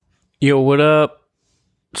Yo, what up?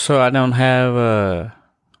 So I don't have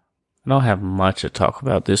much to talk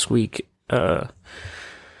about this week.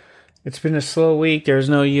 It's been a slow week. There's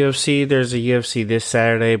no UFC. There's a UFC this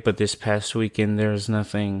Saturday, but this past weekend there's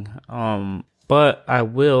nothing. But I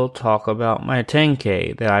will talk about my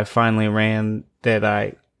 10K that I finally ran, that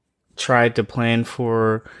I tried to plan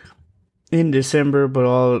for in December,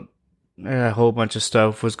 but a whole bunch of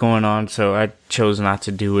stuff was going on, so I chose not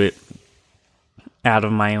to do it out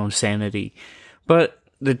of my own sanity. But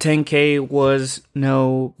the 10K was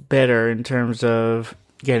no better in terms of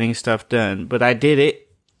getting stuff done. But I did it.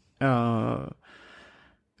 It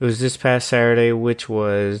was this past Saturday, which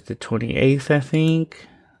was the 28th, I think.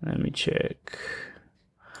 Let me check.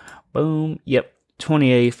 Boom. Yep,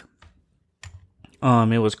 28th.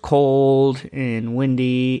 It was cold and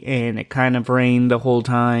windy, and it kind of rained the whole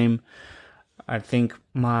time. I think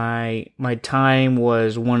my time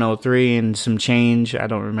was 1:03 and some change. I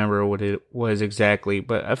don't remember what it was exactly,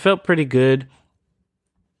 but I felt pretty good.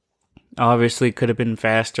 Obviously, could have been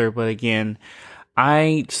faster, but again,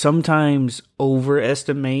 I sometimes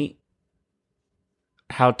overestimate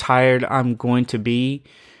how tired I'm going to be.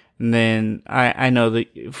 And then I know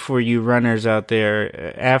that for you runners out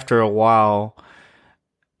there, after a while,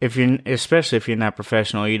 especially if you're not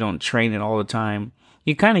professional, you don't train it all the time,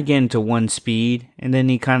 you kind of get into one speed, and then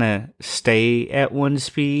you kind of stay at one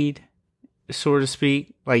speed, so to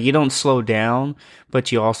speak. Like, you don't slow down,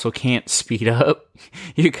 but you also can't speed up.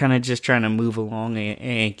 You're kind of just trying to move along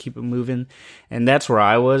and keep it moving. And that's where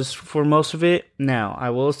I was for most of it. Now, I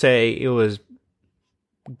will say it was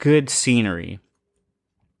good scenery.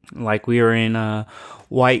 Like, we were in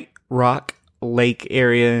White Rock Lake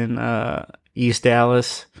area in East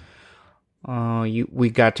Dallas. We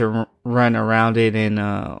got to run around it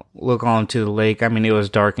and look onto the lake. I mean, it was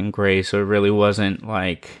dark and gray, so it really wasn't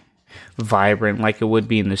like vibrant like it would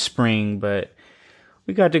be in the spring, but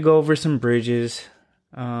we got to go over some bridges.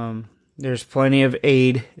 There's plenty of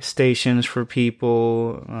aid stations for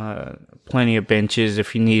people, plenty of benches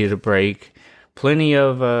if you needed a break, plenty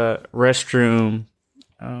of restroom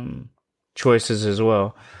choices as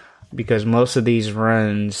well. Because most of these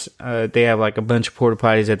runs, they have like a bunch of porta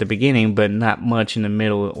potties at the beginning, but not much in the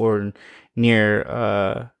middle or near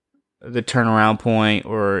the turnaround point,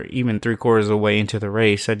 or even 3/4 of the way into the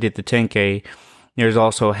race. I did the 10K. There's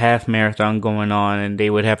also a half marathon going on, and they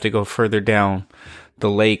would have to go further down the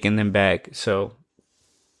lake and then back. So,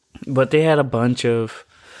 but they had a bunch of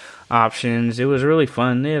options. It was really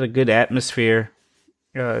fun. They had a good atmosphere.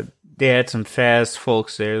 They had some fast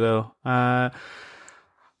folks there, though.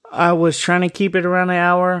 I was trying to keep it around an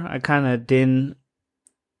hour. I kind of didn't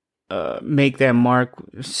make that mark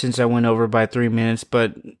since I went over by 3 minutes.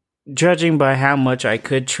 But judging by how much I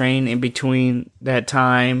could train in between that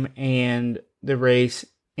time and the race,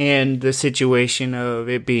 and the situation of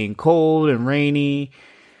it being cold and rainy,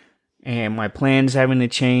 and my plans having to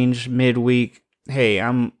change midweek, hey,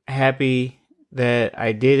 I'm happy that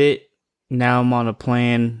I did it. Now I'm on a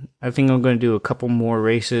plan. I think I'm going to do a couple more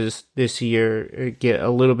races this year, get a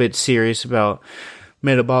little bit serious about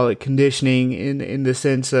metabolic conditioning in the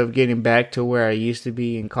sense of getting back to where I used to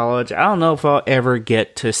be in college. I don't know if I'll ever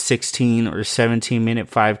get to 16 or 17 minute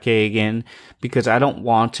 5K again, because I don't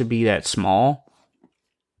want to be that small.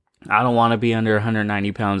 I don't want to be under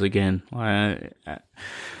 190 pounds again.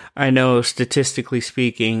 I know statistically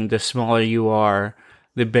speaking, the smaller you are,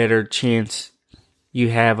 the better chance you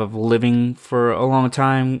have of living for a long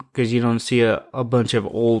time, because you don't see a bunch of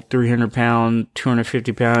old 300 pound,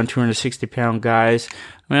 250 pound, 260 pound guys.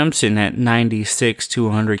 I mean, I'm sitting at 96 to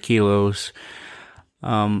 100 kilos.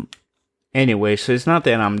 Anyway, so it's not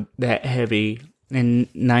that I'm that heavy, and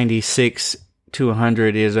 96 to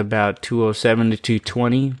 100 is about 207 to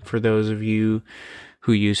 220 for those of you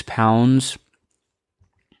who use pounds.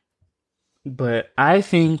 But I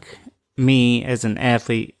think me as an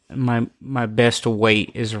athlete, my best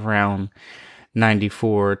weight is around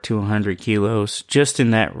 94 to 100 kilos, just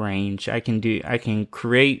in that range. I can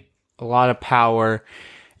create a lot of power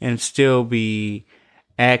and still be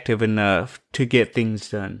active enough to get things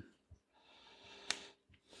done.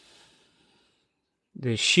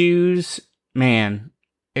 The shoes, man,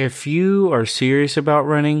 if you are serious about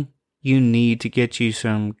running, you need to get you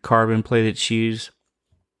some carbon plated shoes.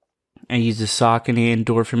 I use the Saucony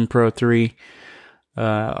Endorphin Pro 3.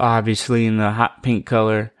 Obviously in the hot pink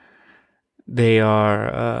color. They're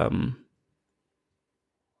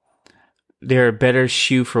a better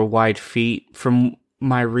shoe for wide feet. From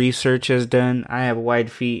my research has done, I have wide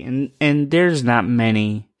feet, and there's not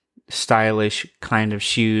many stylish kind of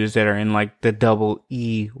shoes that are in like the double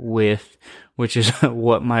E width, which is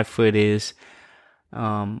what my foot is.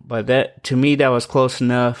 But that, to me, that was close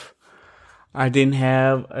enough. I didn't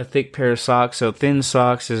have a thick pair of socks, so thin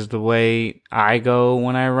socks is the way I go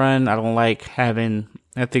when I run. I don't like having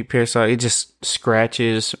a thick pair of socks. It just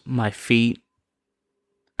scratches my feet.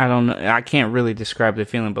 I don't know. I can't really describe the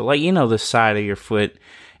feeling, but the side of your foot,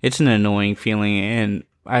 it's an annoying feeling, and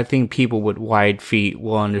I think people with wide feet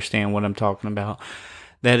will understand what I'm talking about.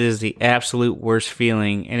 That is the absolute worst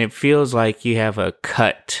feeling, and it feels like you have a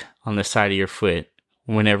cut on the side of your foot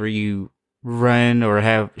whenever you run or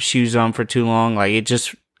have shoes on for too long. Like, it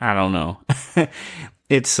just, I don't know.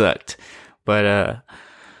 It sucked. But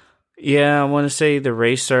yeah, I want to say the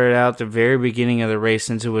race started out, the very beginning of the race,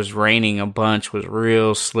 since it was raining a bunch, was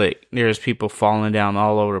real slick. There's people falling down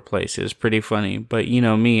all over the place. It was pretty funny. But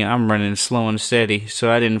me, I'm running slow and steady,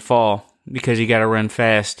 so I didn't fall, because you got to run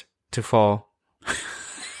fast to fall.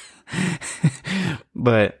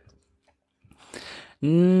 But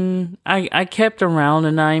I kept around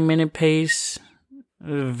a 9-minute pace. At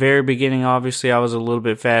the very beginning, obviously, I was a little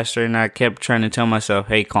bit faster, and I kept trying to tell myself,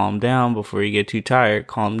 hey, calm down before you get too tired.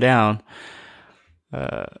 Calm down.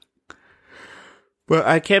 But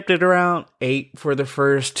I kept it around 8 for the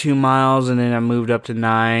first 2 miles, and then I moved up to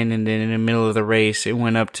 9, and then in the middle of the race, it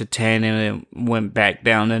went up to 10, and it went back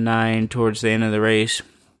down to 9 towards the end of the race.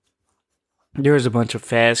 There was a bunch of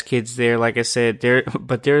fast kids there, like I said,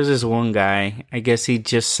 but there's this one guy, I guess he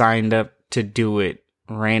just signed up to do it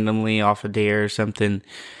randomly off a dare or something,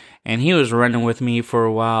 and he was running with me for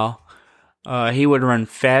a while. He would run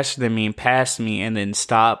faster than me and pass me and then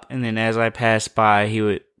stop, and then as I passed by, he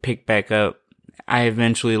would pick back up. I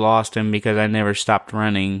eventually lost him because I never stopped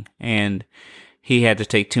running, and he had to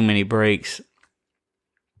take too many breaks.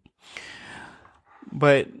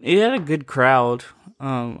 But it had a good crowd.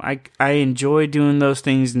 I enjoy doing those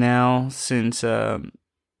things now, since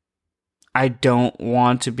I don't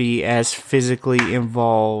want to be as physically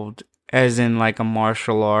involved as in like a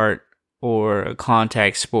martial art or a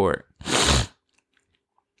contact sport.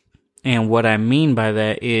 And what I mean by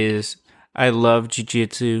that is I love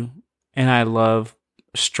jiu-jitsu and I love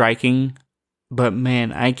striking, but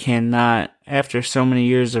man, I cannot, after so many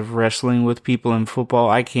years of wrestling with people in football,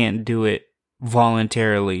 I can't do it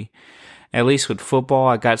voluntarily. At least with football,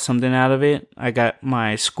 I got something out of it. I got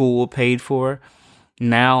my school paid for.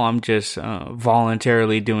 Now I'm just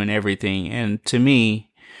voluntarily doing everything. And to me,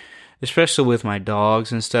 especially with my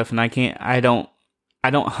dogs and stuff, and I don't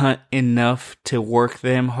hunt enough to work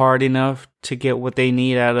them hard enough to get what they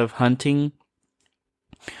need out of hunting.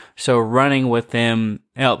 So running with them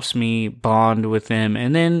helps me bond with them,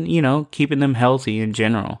 and then, keeping them healthy in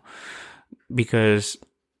general. Because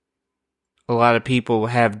a lot of people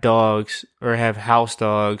have dogs or have house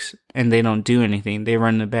dogs and they don't do anything. They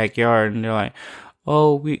run in the backyard and they're like,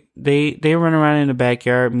 oh, they run around in the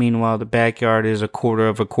backyard. Meanwhile, the backyard is a quarter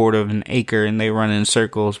of an acre, and they run in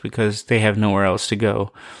circles because they have nowhere else to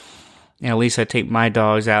go. And at least I take my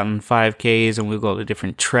dogs out in 5Ks, and we'll go to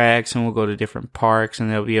different tracks, and we'll go to different parks,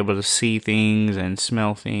 and they'll be able to see things and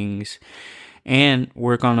smell things and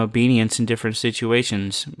work on obedience in different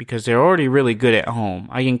situations, because they're already really good at home.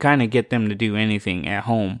 I can kind of get them to do anything at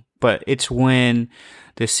home, but it's when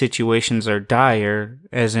the situations are dire,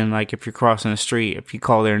 as in, like, if you're crossing the street, if you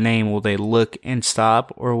call their name, will they look and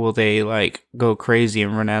stop, or will they, like, go crazy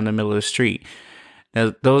and run out in the middle of the street?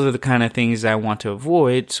 Now, those are the kind of things I want to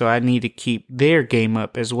avoid, so I need to keep their game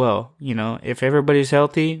up as well. If everybody's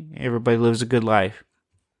healthy, everybody lives a good life.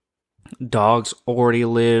 Dogs already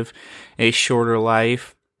live a shorter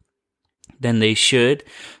life than they should,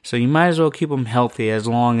 so you might as well keep them healthy as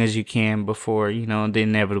long as you can before, the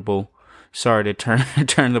inevitable. Sorry to turn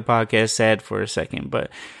the podcast sad for a second,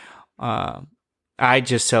 but I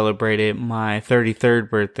just celebrated my 33rd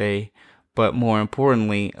birthday, but more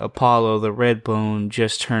importantly, Apollo the Redbone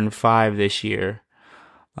just turned 5 this year.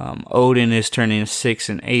 Odin is turning 6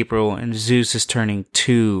 in April, and Zeus is turning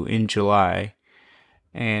 2 in July.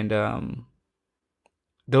 And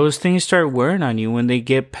those things start wearing on you when they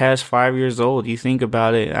get past 5 years old. You think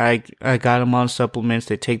about it. I got them on supplements.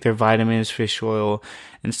 They take their vitamins, fish oil,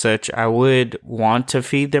 and such. I would want to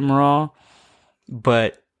feed them raw,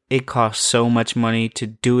 but it costs so much money to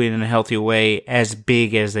do it in a healthy way, as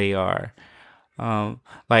big as they are.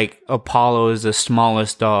 Like Apollo is the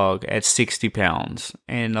smallest dog at 60 pounds,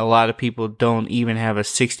 and a lot of people don't even have a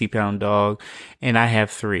 60-pound dog, and I have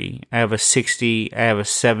 3. I have a 60, I have a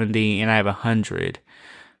 70, and I have 100.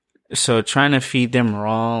 So trying to feed them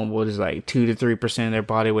raw, what is like 2 to 3% of their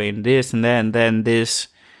body weight, and this and that and then this,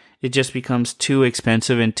 it just becomes too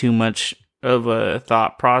expensive and too much of a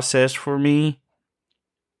thought process for me,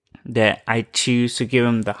 that I choose to give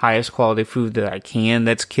them the highest quality food that I can.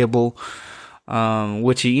 That's kibble.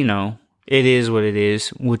 which, it is what it is.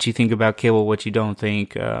 What you think about kibble, what you don't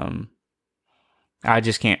think. I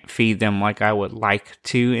just can't feed them like I would like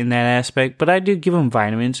to in that aspect, but I do give them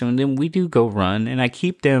vitamins, and then we do go run, and I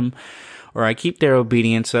keep them, or I keep their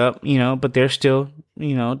obedience up, but they're still,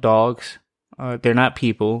 dogs. They're not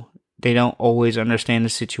people. They don't always understand the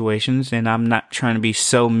situations, and I'm not trying to be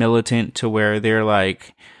so militant to where they're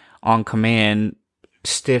like on command,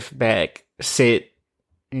 stiff back, sit,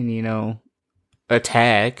 and,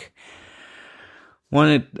 attack.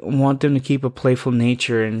 Want them to keep a playful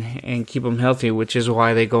nature and keep them healthy, which is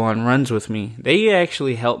why they go on runs with me. They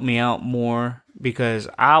actually help me out more because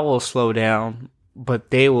I will slow down, but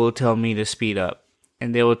they will tell me to speed up.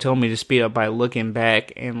 And they will tell me to speed up by looking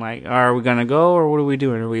back and like, are we going to go or what are we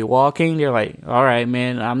doing? Are we walking? They're like, all right,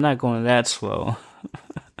 man, I'm not going that slow.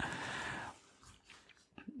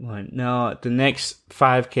 But no, the next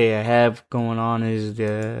 5K I have going on is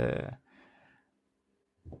the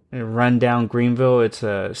Run Down Greenville. It's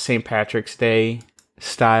a St. Patrick's Day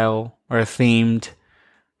style or themed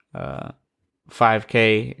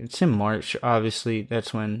 5K. It's in March, obviously.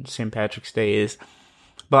 That's when St. Patrick's Day is.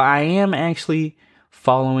 But I am actually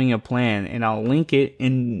following a plan, and I'll link it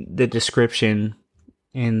in the description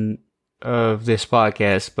of this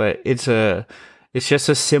podcast. But it's just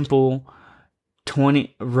a simple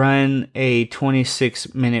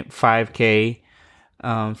 26-minute 5K.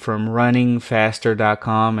 From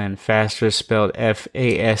runningfaster.com, and faster is spelled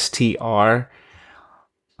FASTR.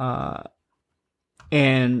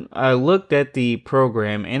 And I looked at the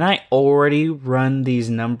program, and I already run these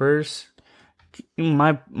numbers.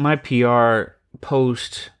 My PR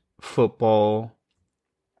post football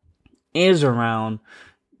is around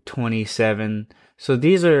 27. So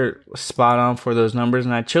these are spot on for those numbers,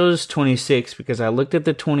 and I chose 26 because I looked at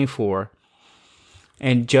the 24.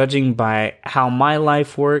 And judging by how my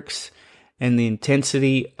life works and the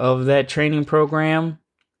intensity of that training program,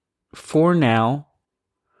 for now,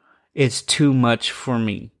 it's too much for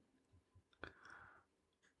me.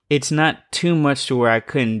 It's not too much to where I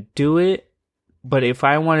couldn't do it, but if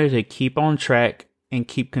I wanted to keep on track and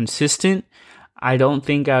keep consistent, I don't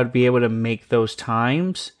think I would be able to make those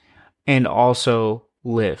times and also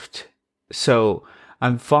lift. So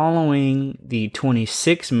I'm following the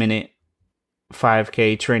 26-minute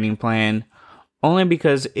 5K training plan only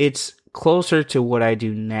because it's closer to what I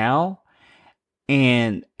do now,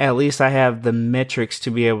 and at least I have the metrics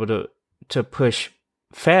to be able to push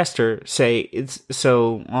faster. Say it's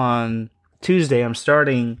so on Tuesday I'm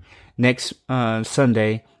starting next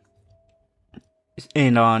Sunday,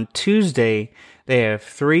 and on Tuesday they have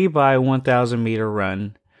 3 by 1,000 meter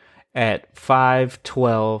run at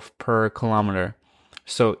 5:12 per kilometer.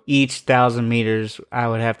 So each 1,000 meters I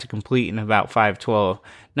would have to complete in about 5:12.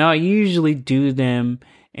 Now I usually do them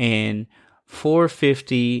in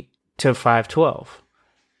 4:50 to 5:12.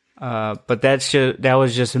 But that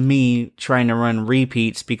was just me trying to run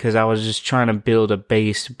repeats because I was just trying to build a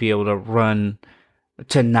base to be able to run,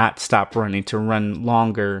 to not stop running, to run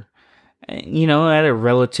longer, at a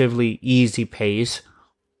relatively easy pace.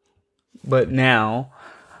 But now,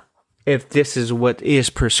 if this is what is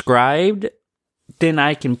prescribed, then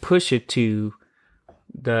I can push it to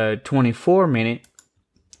the 24-minute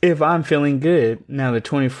if I'm feeling good. Now, the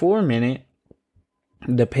 24-minute,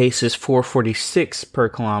 the pace is 4:46 per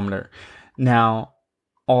kilometer. Now,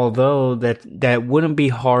 although that wouldn't be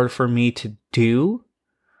hard for me to do,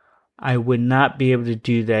 I would not be able to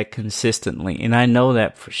do that consistently, and I know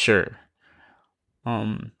that for sure.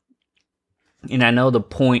 And I know the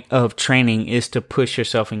point of training is to push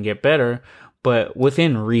yourself and get better, but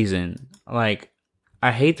within reason. Like,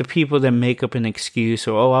 I hate the people that make up an excuse,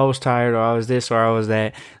 or, I was tired, or I was this, or I was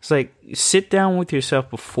that. It's like, sit down with yourself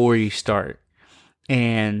before you start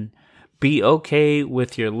and be okay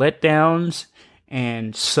with your letdowns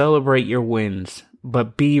and celebrate your wins,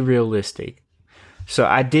 but be realistic. So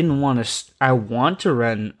I want to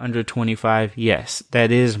run under 25. Yes,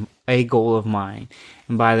 that is a goal of mine.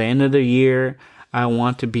 And by the end of the year, I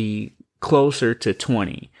want to be closer to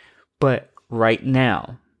 20. But right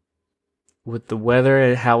now, with the weather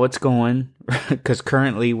and how it's going, because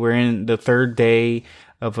currently we're in the third day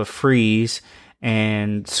of a freeze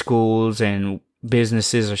and schools and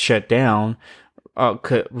businesses are shut down,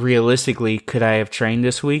 realistically, could I have trained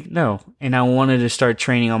this week? No. And I wanted to start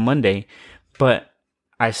training on Monday, but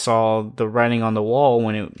I saw the writing on the wall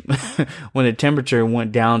when when the temperature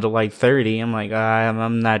went down to like 30. I'm like,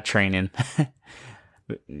 I'm not training.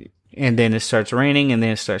 And then it starts raining, and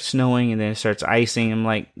then it starts snowing, and then it starts icing. I'm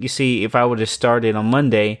like, you see, if I would have started on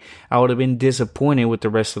Monday, I would have been disappointed with the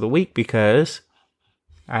rest of the week because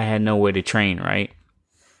I had no way to train, right?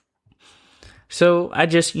 So I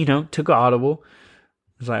just, took an audible.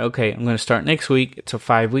 I was like, okay, I'm going to start next week. It's a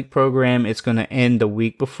 5-week program. It's going to end the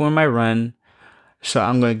week before my run. So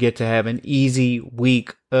I'm going to get to have an easy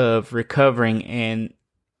week of recovering and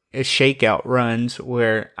shakeout runs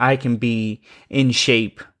where I can be in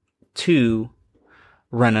shape to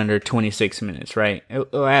run under 26 minutes, right?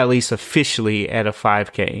 Or at least officially at a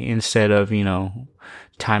 5K instead of,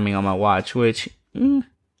 timing on my watch, which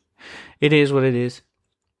it is what it is.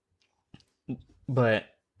 But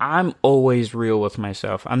I'm always real with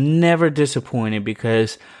myself. I'm never disappointed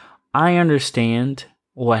because I understand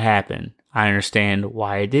what happened. I understand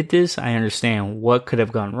why I did this. I understand what could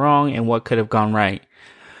have gone wrong and what could have gone right.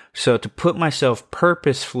 So to put myself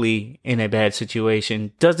purposefully in a bad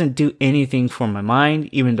situation doesn't do anything for my mind,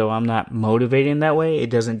 even though I'm not motivated in that way. It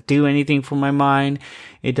doesn't do anything for my mind.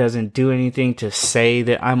 It doesn't do anything to say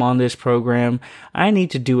that I'm on this program. I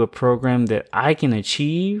need to do a program that I can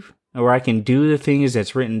achieve, or I can do the things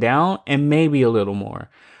that's written down and maybe a little more.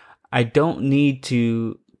 I don't need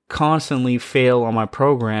to constantly fail on my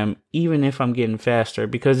program, even if I'm getting faster,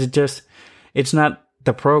 because it's not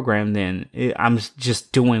the program then. I'm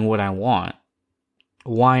just doing what I want.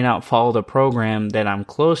 Why not follow the program that I'm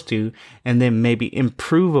close to and then maybe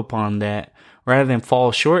improve upon that rather than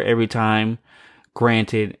fall short every time?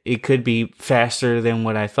 Granted, it could be faster than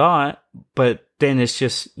what I thought, but then it's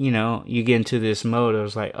just, you get into this mode. I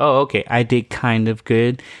was like, oh, okay, I did kind of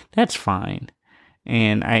good. That's fine.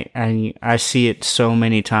 And I see it so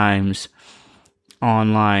many times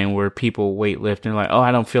online where people weightlift and like, oh,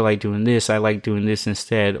 I don't feel like doing this. I like doing this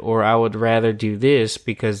instead. Or I would rather do this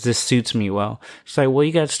because this suits me well. It's like, well,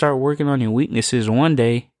 you got to start working on your weaknesses one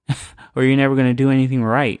day or you're never going to do anything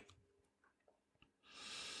right.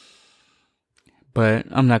 But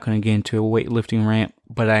I'm not going to get into a weightlifting rant.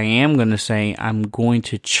 But I am going to say I'm going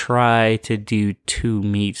to try to do 2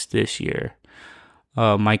 meets this year.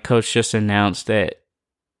 My coach just announced that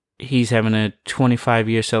he's having a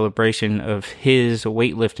 25-year celebration of his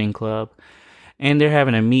weightlifting club. And they're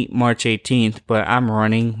having a meet March 18th, but I'm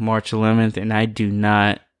running March 11th,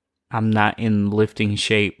 and I'm not in lifting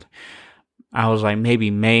shape. I was like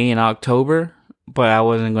maybe May and October, but I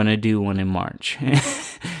wasn't going to do one in March.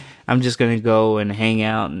 I'm just going to go and hang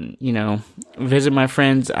out and, visit my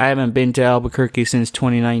friends. I haven't been to Albuquerque since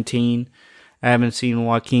 2019. I haven't seen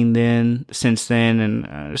Joaquin since then,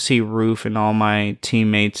 and see Roof and all my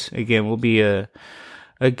teammates again. Will be a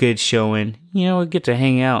good showing. We'll get to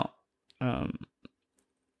hang out.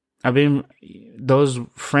 Those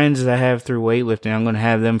friends that I have through weightlifting, I'm going to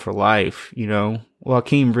have them for life.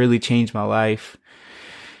 Joaquin really changed my life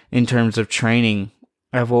in terms of training.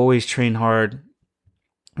 I've always trained hard.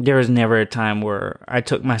 There was never a time where I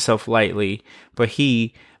took myself lightly, but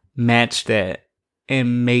he matched that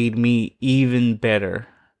and made me even better.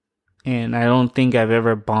 And I don't think I've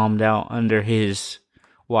ever bombed out under his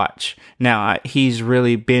watch. Now, he's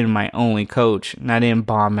really been my only coach, and I didn't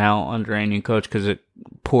bomb out under any coach because of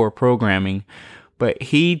poor programming. But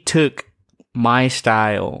he took my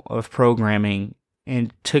style of programming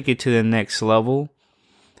and took it to the next level.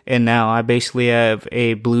 And now I basically have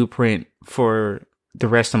a blueprint for the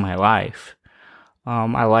rest of my life.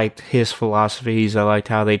 I liked his philosophies. I liked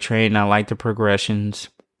how they train. I liked the progressions.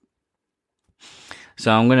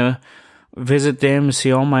 So I'm going to visit them,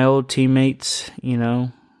 see all my old teammates,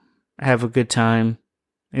 have a good time.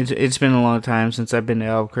 It's been a long time since I've been to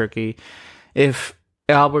Albuquerque. If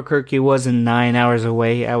Albuquerque wasn't 9 hours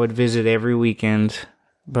away, I would visit every weekend.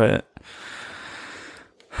 But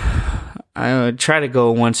I would try to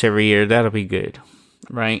go once every year. That'll be good,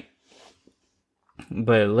 right?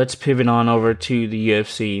 But let's pivot on over to the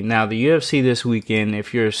UFC. Now, the UFC this weekend,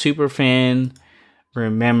 if you're a super fan,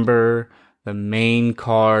 remember the main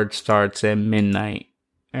card starts at midnight,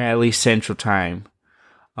 or at least Central Time.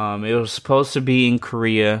 It was supposed to be in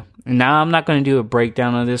Korea. And now I'm not going to do a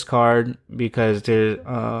breakdown of this card because there's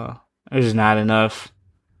not enough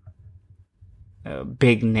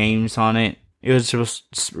big names on it. It was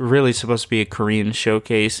really supposed to be a Korean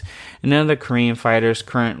showcase. And none of the Korean fighters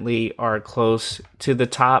currently are close to the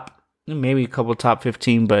top, maybe a couple top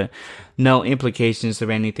 15, but no implications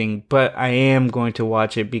of anything. But I am going to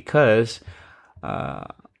watch it because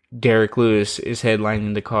Derek Lewis is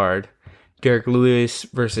headlining the card. Derek Lewis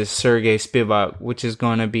versus Sergey Spivak, which is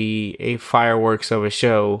going to be a fireworks of a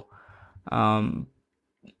show.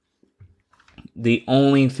 The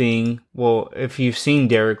only thing, if you've seen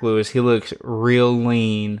Derek Lewis, he looks real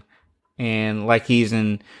lean and like he's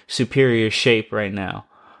in superior shape right now.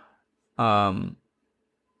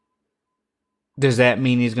 Does that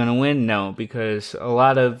mean he's going to win? No, because a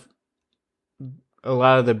lot of a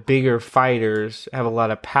lot of the bigger fighters have a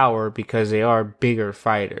lot of power because they are bigger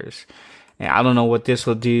fighters. And I don't know what this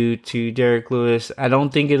will do to Derek Lewis. I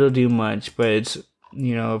don't think it'll do much, but it's,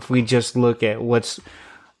 if we just look at what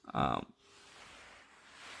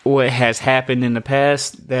has happened in the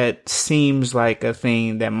past, that seems like a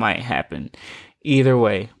thing that might happen. Either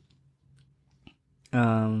way,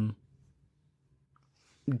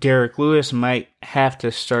 Derek Lewis might have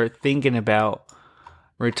to start thinking about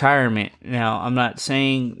retirement. Now, I'm not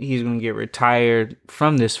saying he's going to get retired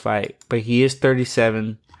from this fight, but he is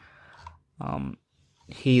 37.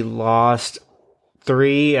 He lost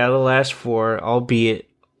 3 out of the last 4, albeit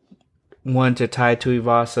 1 to Tai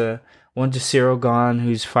Tuivasa, 1 to Cyril Gahn,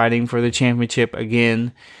 who's fighting for the championship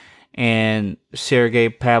again, and Sergey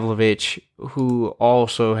Pavlovich, who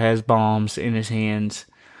also has bombs in his hands.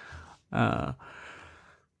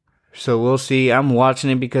 So we'll see. I'm watching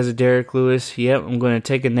it because of Derek Lewis. Yep, I'm going to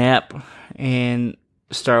take a nap and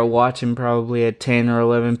start watching probably at 10 or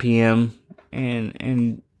 11 p.m.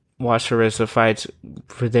 and watch the rest of the fights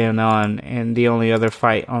from then on. And the only other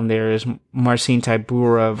fight on there is Marcin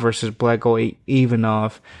Tybura versus Blago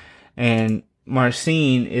Ivanov. And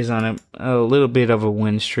Marcin is on a little bit of a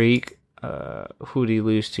win streak. Who did he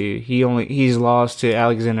lose to? He's lost to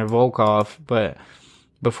Alexander Volkov, but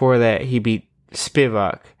before that he beat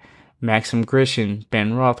Spivak, Maxim Grishin,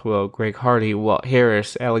 Ben Rothwell, Greg Hardy, Walt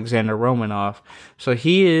Harris, Alexander Romanov. So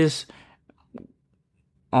he is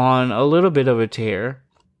on a little bit of a tear,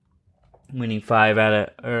 winning 5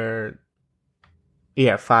 out of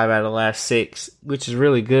the last 6, which is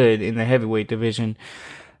really good in the heavyweight division.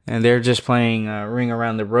 And they're just playing Ring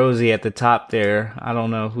Around the Rosie at the top there. I don't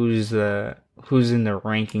know who's in the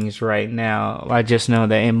rankings right now. I just know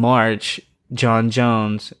that in March, John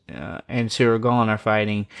Jones and Cyril Gahn are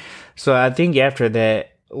fighting. So I think after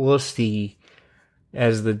that, we'll see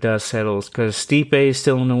as the dust settles. Because Stipe is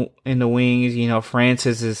still in the wings.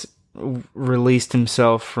 Francis has released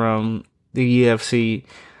himself from the UFC.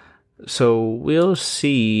 So we'll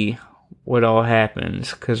see what all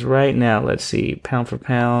happens. Because right now, let's see. Pound for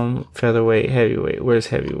pound, featherweight, heavyweight. Where's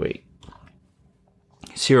heavyweight?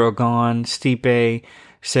 Cyril Gahn, Stipe,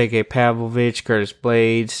 Sergey Pavlovich, Curtis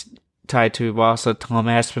Blades, Tai Tuivasa, Tom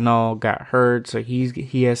Aspinall got hurt, so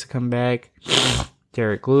he has to come back.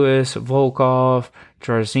 Derek Lewis, Volkov,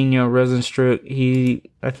 Jairzinho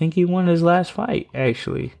Rozenstruik. I think he won his last fight,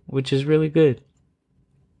 actually, which is really good.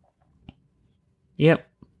 Yep.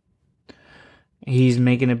 He's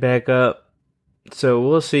making it back up. So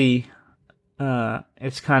we'll see.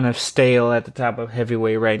 It's kind of stale at the top of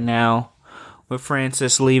heavyweight right now, with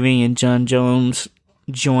Francis leaving and John Jones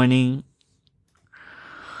joining.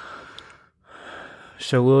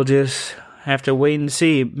 So we'll just have to wait and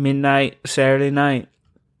see. Midnight, Saturday night.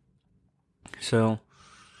 So,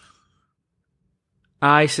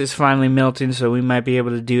 ice is finally melting, so we might be able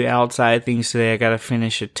to do outside things today. I gotta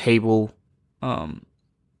finish a table.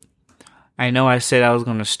 I know I said I was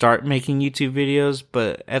going to start making YouTube videos,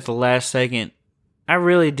 but at the last second, I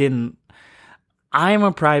really didn't. I'm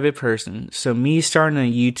a private person, so me starting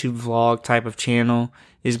a YouTube vlog type of channel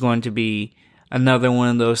is going to be another one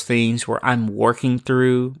of those things where I'm working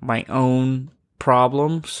through my own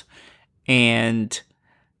problems, and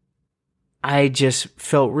I just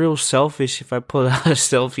felt real selfish if I pulled out a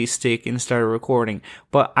selfie stick and started recording.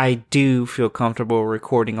 But I do feel comfortable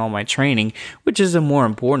recording all my training, which is the more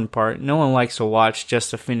important part. No one likes to watch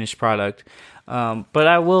just a finished product. But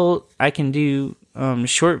I can do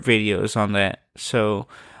short videos on that. So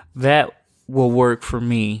that will work for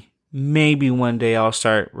me. Maybe one day I'll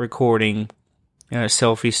start recording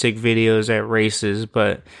selfie stick videos at races,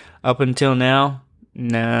 but up until now,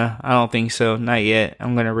 nah, I don't think so. Not yet.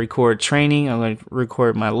 I'm going to record training. I'm going to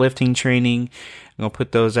record my lifting training. I'm going to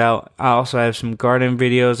put those out. I also have some garden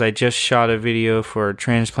videos. I just shot a video for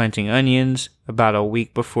transplanting onions about a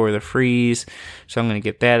week before the freeze, so I'm going to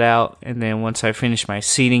get that out. And then once I finish my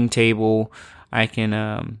seating table, I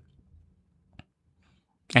can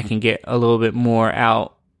get a little bit more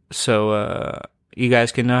out, so you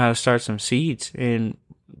guys can know how to start some seeds and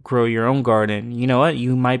grow your own garden. You know what?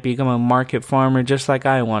 You might become a market farmer just like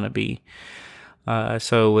I want to be.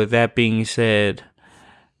 So with that being said,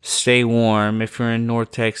 stay warm if you're in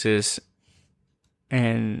North Texas,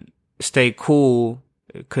 and stay cool,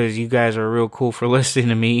 because you guys are real cool for listening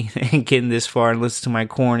to me and getting this far and listen to my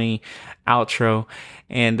corny outro.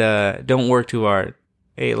 And don't work too hard.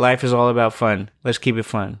 Hey, life is all about fun. Let's keep it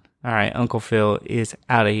fun. All right, Uncle Phil is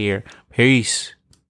out of here. Peace.